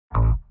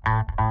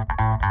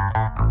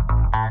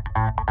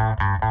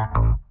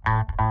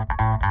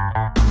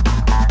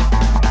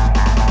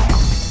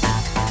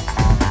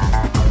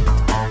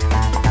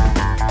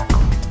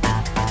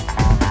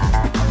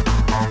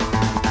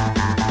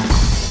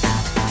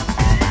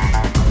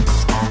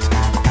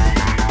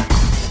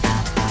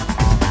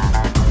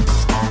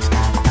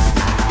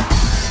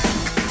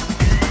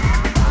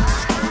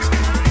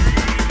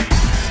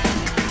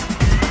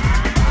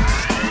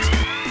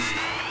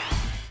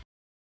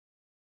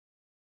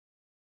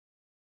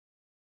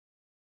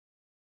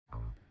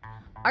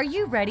Are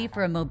you ready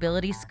for a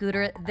mobility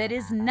scooter that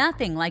is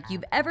nothing like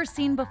you've ever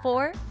seen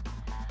before?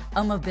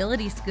 A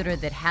mobility scooter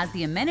that has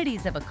the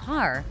amenities of a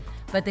car,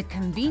 but the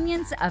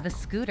convenience of a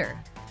scooter.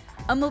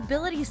 A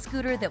mobility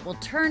scooter that will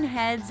turn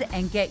heads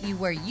and get you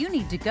where you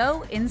need to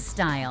go in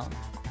style.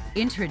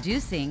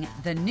 Introducing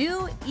the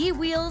new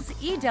eWheels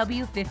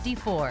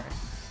EW-54.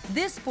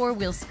 This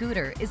four-wheel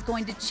scooter is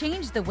going to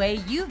change the way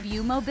you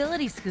view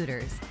mobility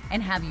scooters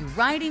and have you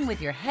riding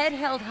with your head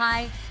held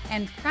high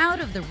and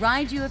proud of the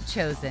ride you have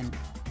chosen.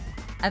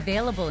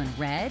 Available in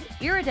red,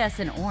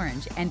 iridescent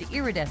orange, and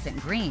iridescent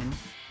green,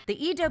 the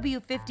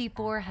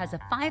EW-54 has a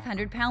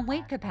 500-pound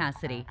weight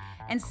capacity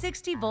and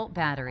 60-volt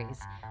batteries,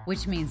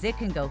 which means it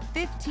can go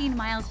 15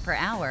 miles per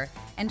hour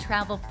and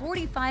travel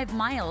 45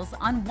 miles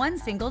on one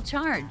single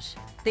charge.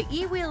 The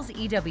eWheels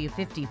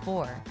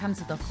EW-54 comes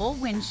with a full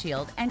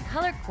windshield and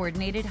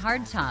color-coordinated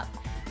hardtop,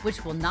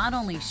 which will not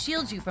only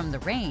shield you from the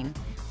rain,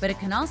 but it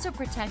can also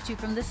protect you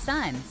from the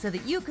sun so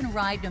that you can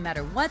ride no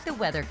matter what the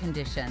weather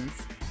conditions.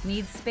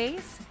 Need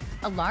space?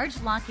 A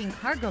large locking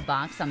cargo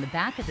box on the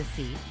back of the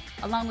seat,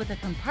 along with a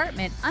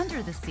compartment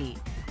under the seat,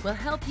 will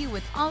help you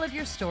with all of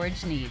your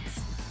storage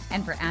needs.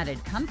 And for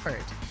added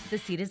comfort, the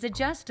seat is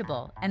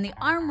adjustable and the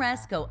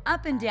armrests go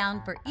up and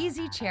down for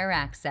easy chair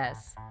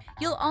access.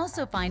 You'll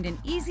also find an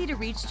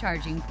easy-to-reach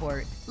charging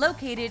port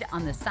located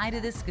on the side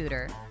of the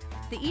scooter.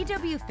 The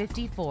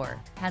EW-54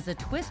 has a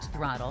twist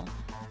throttle,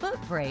 foot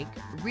brake,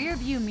 rear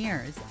view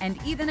mirrors, and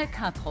even a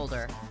cup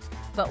holder.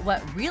 But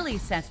what really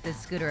sets this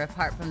scooter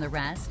apart from the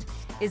rest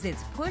is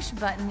its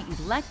push-button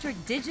electric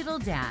digital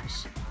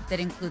dash that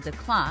includes a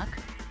clock,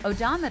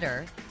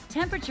 odometer,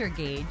 temperature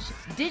gauge,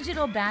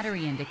 digital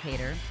battery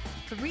indicator,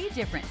 3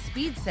 different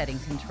speed setting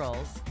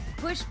controls,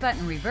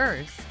 push-button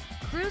reverse,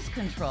 cruise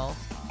control,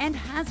 and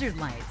hazard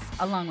lights,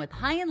 along with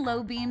high and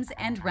low beams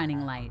and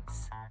running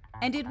lights.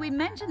 And did we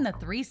mention the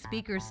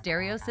 3-speaker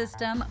stereo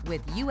system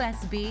with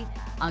USB,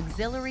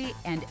 auxiliary,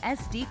 and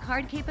SD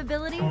card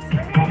capabilities?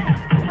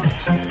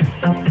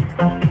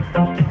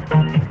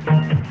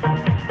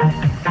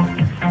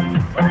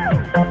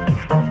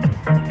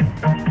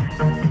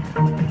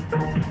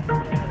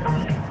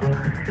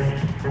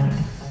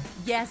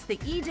 Yes, the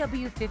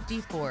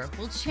EW-54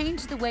 will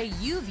change the way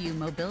you view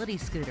mobility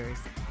scooters,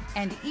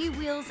 and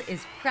eWheels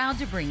is proud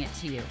to bring it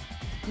to you.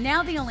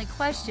 Now the only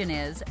question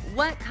is,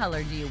 what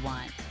color do you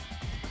want?